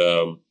 And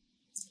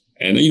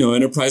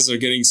enterprises are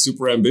getting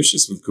super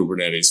ambitious with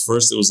Kubernetes.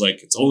 First, it was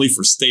like, it's only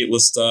for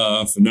stateless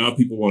stuff. And now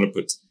people want to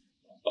put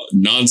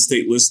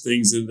non-stateless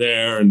things in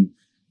there. And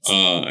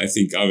I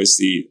think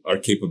obviously our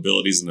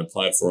capabilities in the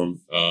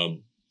platform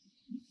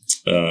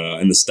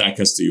and the stack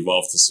has to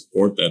evolve to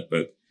support that.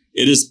 But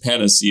it is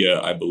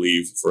panacea, I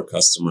believe, for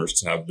customers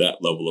to have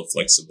that level of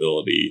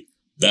flexibility,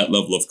 that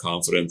level of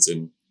confidence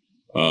in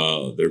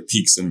their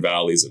peaks and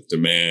valleys of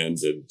demand.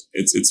 And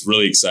it's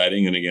really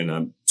exciting. And again,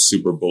 I'm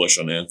super bullish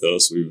on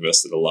Anthos. We've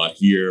invested a lot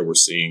here. We're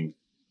seeing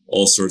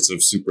all sorts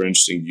of super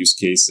interesting use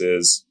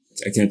cases.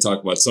 I can't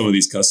talk about some of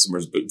these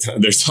customers, but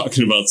they're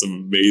talking about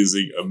some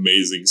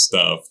amazing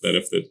stuff that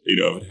if it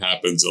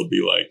happens, it'll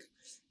be like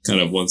kind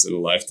of once in a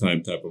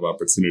lifetime type of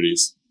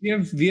opportunities. We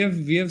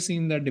have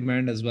seen that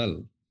demand as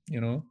well,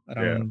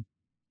 around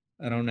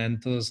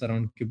Anthos,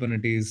 around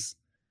Kubernetes.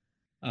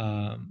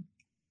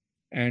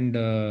 And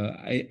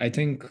I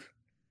think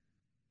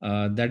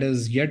that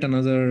is yet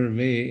another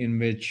way in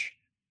which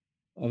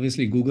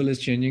obviously Google is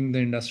changing the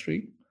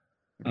industry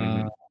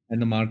and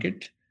the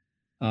market.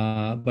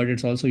 But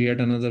it's also yet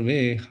another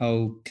way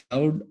how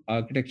cloud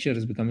architecture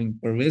is becoming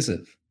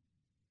pervasive.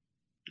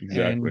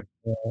 Exactly.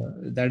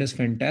 And that is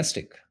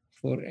fantastic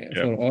for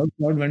all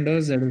cloud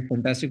vendors. That is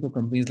fantastic for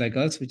companies like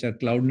us, which are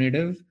cloud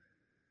native.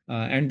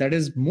 And that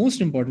is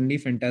most importantly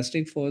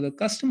fantastic for the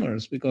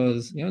customers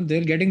because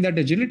they're getting that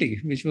agility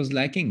which was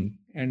lacking,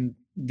 and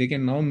they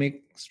can now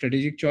make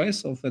strategic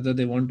choice of whether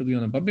they want to be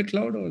on a public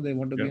cloud or they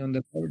want to be on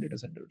the private data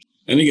centers.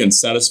 And again,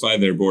 satisfy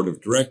their board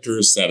of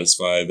directors,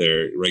 satisfy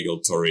their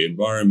regulatory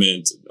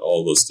environment,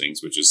 all those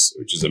things, which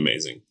is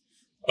amazing.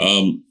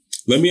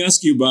 Let me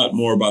ask you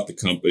more about the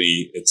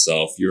company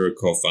itself. You're a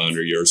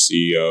co-founder, you're a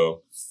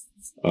CEO.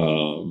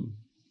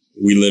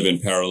 We live in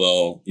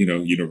parallel,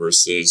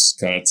 universes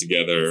kind of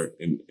together,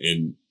 and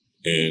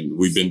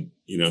we've been,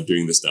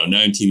 doing this now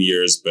 19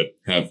 years, but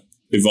have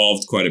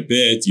evolved quite a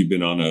bit. You've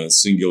been on a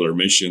singular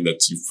mission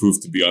that you've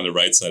proved to be on the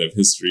right side of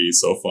history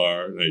so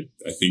far. And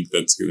I think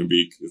that's going to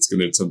be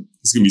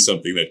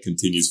something that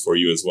continues for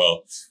you as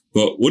well.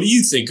 But what do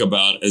you think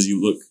about as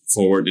you look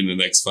forward in the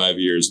next 5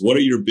 years? What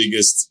do you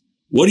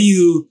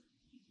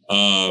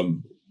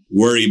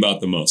worry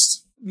about the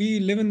most? We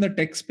live in the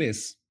tech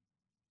space.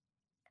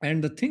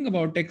 And the thing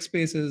about tech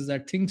space is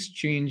that things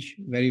change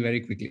very, very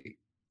quickly.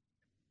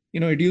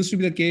 It used to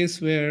be the case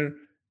where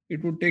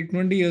it would take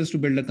 20 years to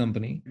build a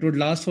company. It would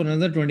last for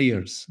another 20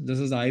 years. This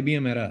is the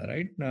IBM era,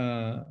 right?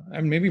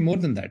 And maybe more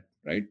than that,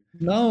 right?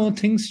 Now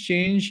things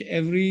change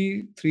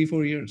every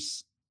 3-4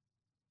 years.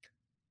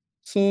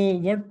 So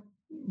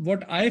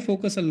what I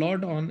focus a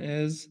lot on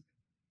is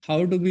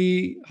how to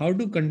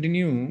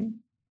continue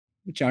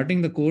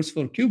charting the course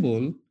for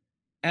Qubole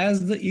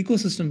as the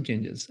ecosystem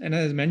changes. And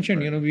as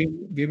mentioned,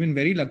 we've been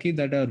very lucky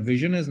that our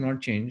vision has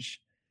not changed,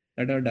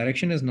 that our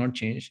direction has not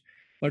changed.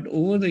 But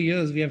over the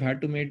years, we have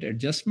had to make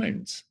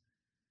adjustments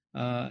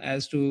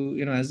as the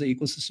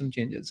ecosystem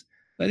changes.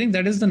 So I think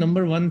that is the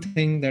number one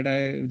thing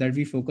that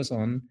we focus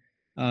on.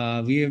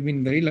 We have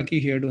been very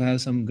lucky here to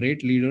have some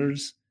great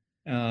leaders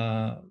who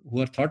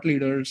are thought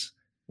leaders,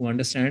 who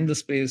understand the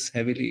space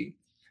heavily.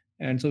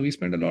 And so we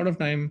spend a lot of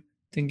time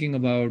thinking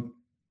about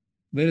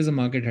where is the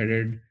market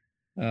headed,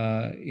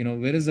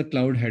 where is the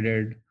cloud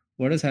headed,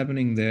 what is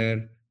happening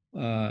there,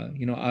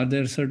 are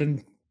there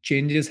certain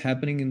changes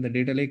happening in the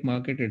data lake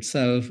market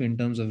itself in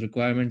terms of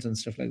requirements and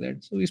stuff like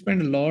that. So we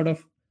spend a lot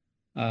of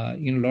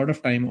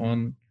time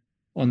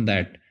on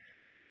that,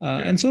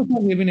 and so far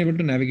we've been able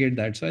to navigate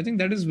that. So I think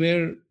that is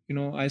where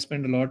I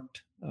spend a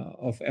lot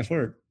of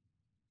effort.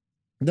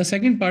 The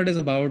second part is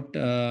about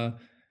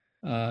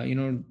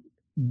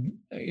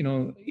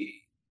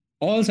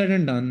all said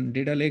and done,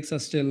 data lakes are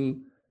still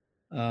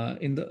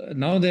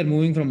now they're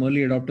moving from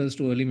early adopters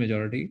to early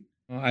majority.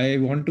 I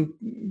want to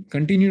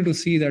continue to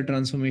see that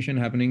transformation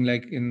happening,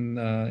 like in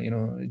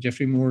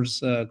Geoffrey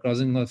Moore's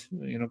crossing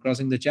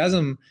the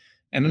chasm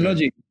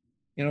analogy.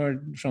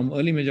 From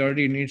early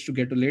majority it needs to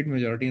get to late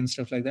majority and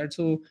stuff like that.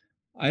 So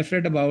I've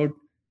read about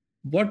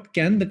what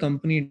can the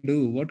company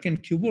do, what can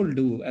Qubole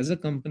do as a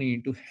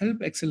company to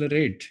help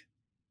accelerate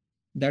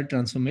that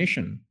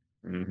transformation.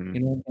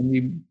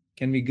 Can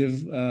we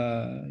give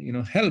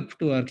help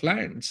to our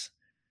clients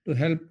to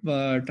help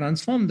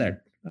transform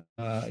that,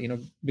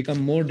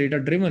 become more data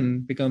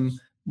driven, become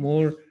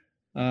more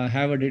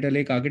have a data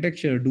lake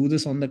architecture, do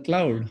this on the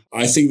cloud.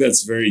 I think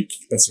that's very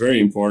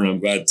important. I'm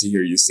glad to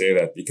hear you say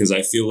that, because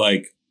I feel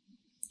like,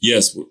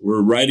 yes,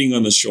 we're riding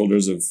on the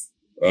shoulders of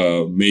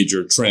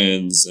major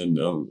trends and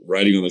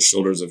riding on the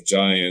shoulders of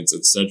giants,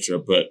 etc.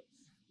 But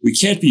we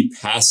can't be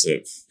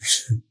passive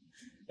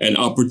and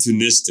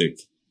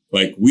opportunistic.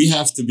 Like, we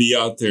have to be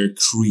out there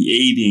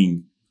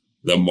creating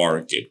the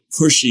market,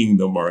 pushing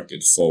the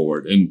market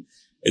forward. And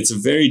it's a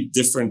very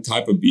different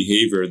type of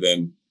behavior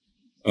than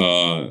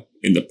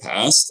in the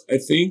past, I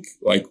think.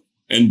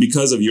 And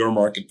because of your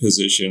market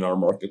position, our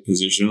market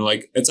position,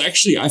 it's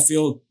actually, I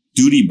feel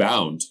duty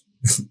bound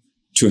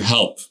to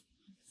help.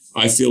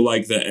 I feel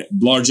like the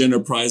large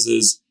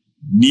enterprises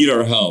need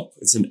our help.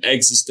 It's an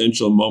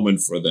existential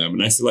moment for them.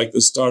 And I feel like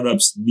the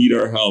startups need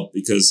our help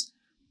because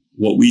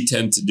what we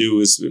tend to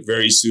do is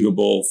very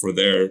suitable for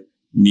their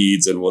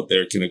needs and what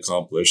they can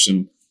accomplish.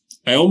 And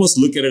I almost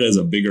look at it as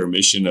a bigger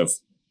mission of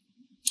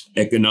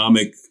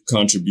economic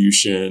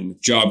contribution,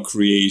 job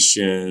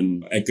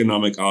creation,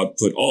 economic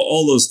output,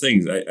 all those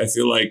things. I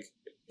feel like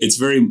it's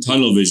very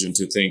tunnel vision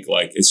to think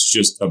like it's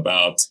just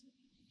about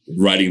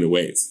riding the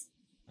wave.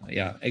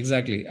 Yeah,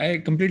 exactly. I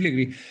completely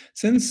agree.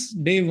 Since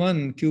day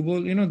one,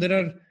 Qubole, there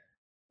are,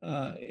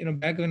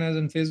 back when I was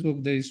on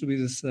Facebook, there used to be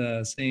this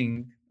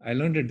saying, I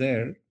learned it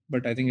there,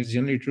 but I think it's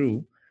generally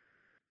true,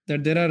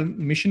 that there are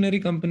missionary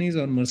companies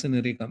or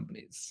mercenary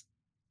companies.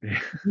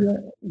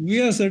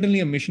 We are certainly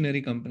a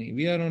missionary company.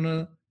 We are on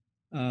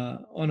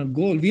a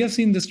goal. We have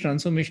seen this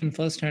transformation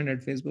firsthand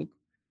at Facebook,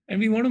 and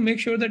we want to make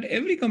sure that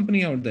every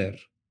company out there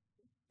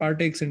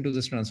partakes into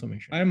this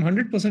transformation. I am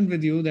 100%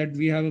 with you that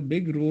we have a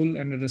big role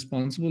and a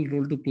responsible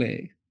role to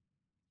play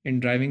in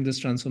driving this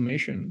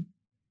transformation.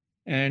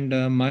 And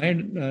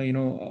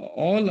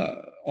all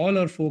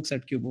our folks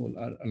at Qubole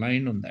are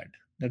aligned on that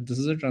this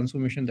is a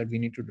transformation that we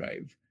need to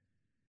drive.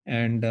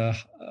 And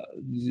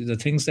the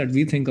things that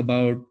we think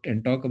about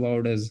and talk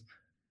about is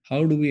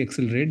how do we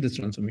accelerate this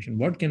transformation?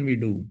 What can we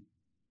do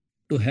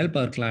to help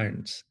our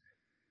clients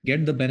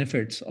get the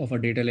benefits of a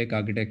data lake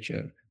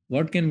architecture?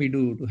 What can we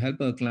do to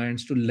help our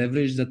clients to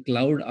leverage the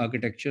cloud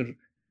architecture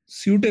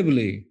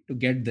suitably to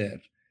get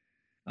there?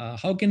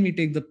 How can we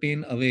take the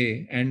pain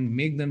away and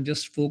make them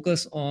just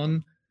focus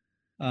on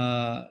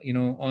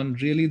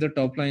really the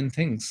top line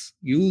things,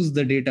 use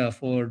the data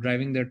for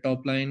driving their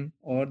top line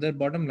or their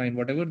bottom line,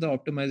 whatever the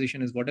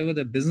optimization is, whatever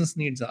their business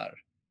needs are.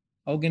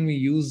 How can we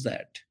use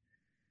that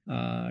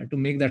to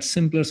make that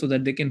simpler so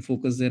that they can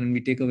focus there and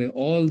we take away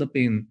all the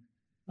pain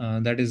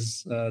that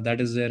is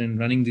there in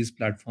running these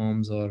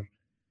platforms or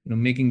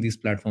making these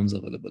platforms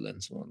available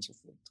and so on and so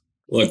forth.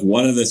 Look,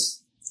 one of the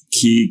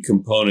key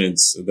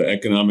components of the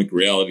economic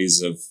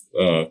realities of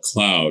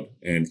cloud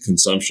and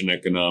consumption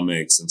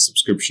economics and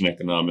subscription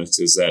economics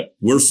is that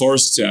we're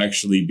forced to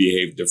actually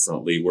behave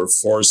differently. We're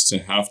forced to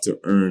have to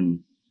earn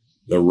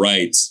the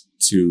right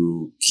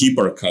to keep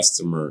our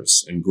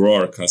customers and grow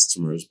our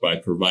customers by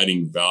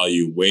providing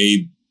value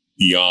way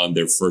beyond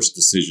their first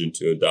decision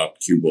to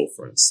adopt Qubole,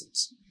 for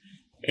instance.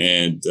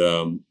 And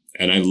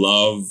I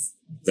love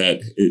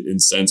that it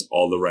incents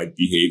all the right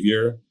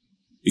behavior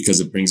because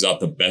it brings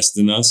out the best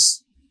in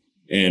us.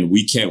 And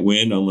we can't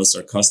win unless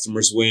our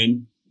customers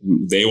win.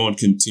 They won't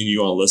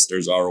continue unless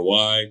there's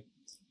ROI.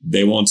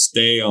 They won't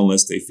stay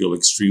unless they feel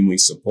extremely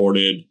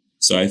supported.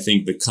 So I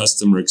think the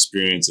customer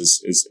experience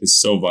is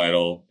so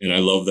vital. And I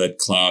love that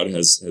cloud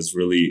has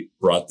really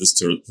brought this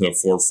to the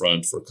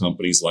forefront for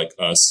companies like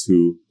us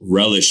who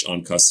relish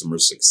on customer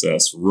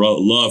success,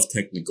 love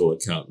technical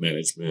account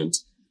management,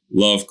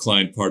 love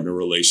client partner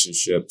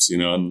relationships,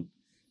 and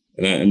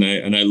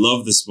I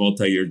love this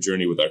multi-year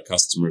journey with our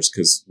customers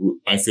because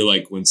I feel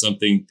like when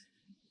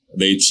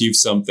they achieve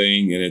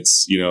something and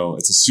it's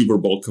a Super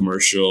Bowl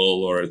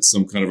commercial or it's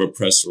some kind of a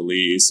press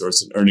release or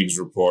it's an earnings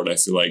report, I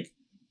feel like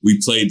we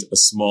played a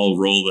small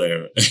role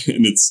there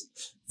and it's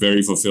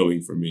very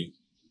fulfilling for me.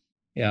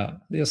 Yeah,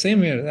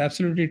 same here.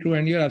 Absolutely true.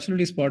 And you're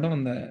absolutely spot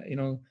on.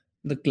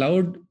 The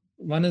cloud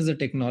one is the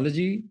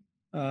technology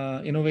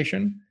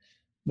innovation,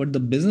 but the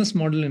business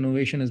model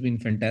innovation has been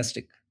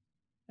fantastic.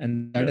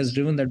 And that has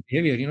driven that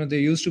behavior. There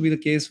used to be the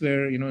case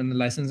where, in the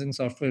licensing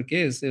software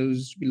case, there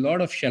used to be a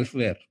lot of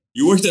shelfware.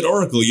 You worked at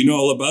Oracle. You know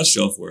all about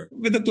shelfware.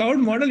 With the cloud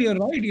model, you're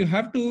right. You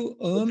have to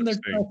earn the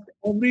trust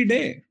every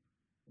day.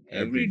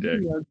 Every day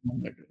you have to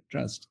earn that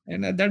trust.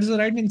 And that is the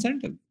right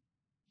incentive.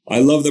 I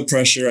love the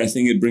pressure. I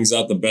think it brings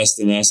out the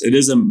best in us. It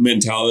is a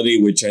mentality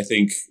which I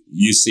think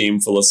you seem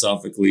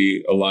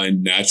philosophically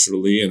aligned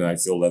naturally. And I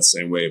feel that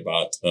same way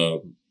about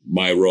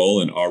my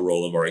role and our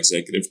role of our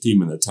executive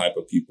team and the type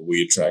of people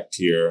we attract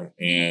here.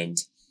 And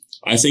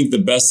I think the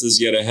best is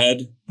yet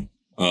ahead.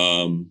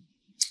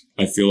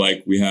 I feel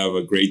like we have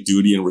a great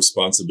duty and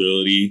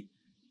responsibility.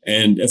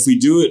 And if we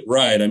do it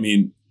right,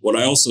 what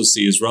I also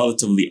see is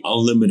relatively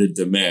unlimited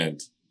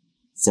demand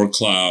for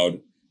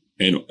cloud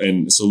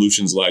and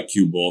solutions like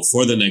Qubole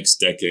for the next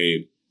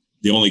decade.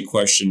 The only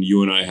question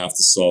you and I have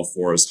to solve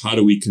for is how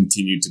do we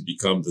continue to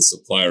become the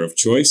supplier of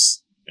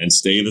choice and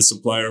stay the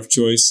supplier of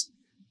choice?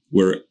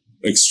 We're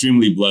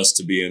extremely blessed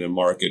to be in a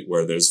market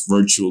where there's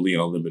virtually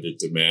unlimited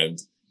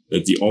demand,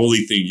 that the only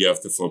thing you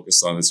have to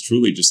focus on is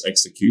truly just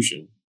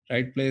execution.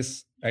 Right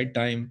place, right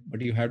time, but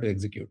you have to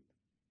execute.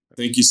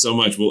 Thank you so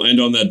much. We'll end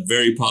on that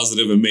very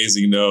positive,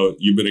 amazing note.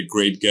 You've been a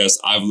great guest.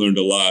 I've learned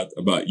a lot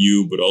about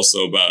you, but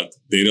also about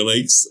data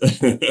lakes.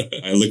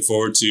 I look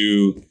forward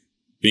to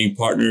being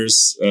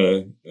partners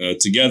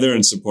together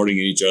and supporting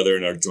each other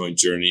in our joint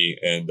journey.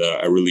 And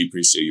I really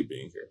appreciate you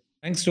being here.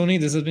 Thanks, Tony.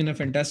 This has been a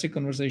fantastic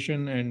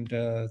conversation. And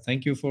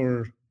thank you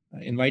for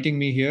inviting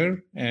me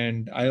here.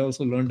 And I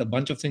also learned a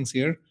bunch of things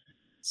here.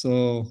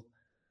 So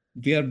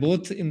we are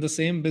both in the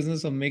same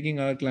business of making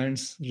our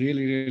clients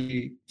really,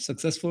 really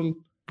successful.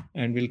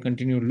 And we'll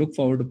continue to look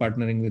forward to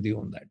partnering with you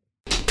on that.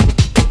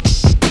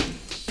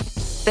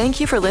 Thank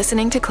you for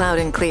listening to Cloud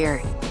and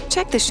Clear.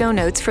 Check the show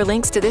notes for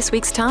links to this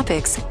week's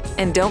topics.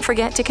 And don't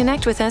forget to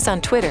connect with us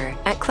on Twitter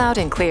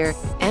 @CloudandClear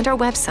and our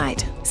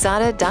website,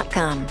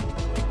 sada.com.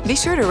 Be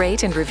sure to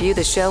rate and review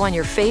the show on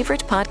your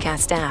favorite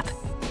podcast app.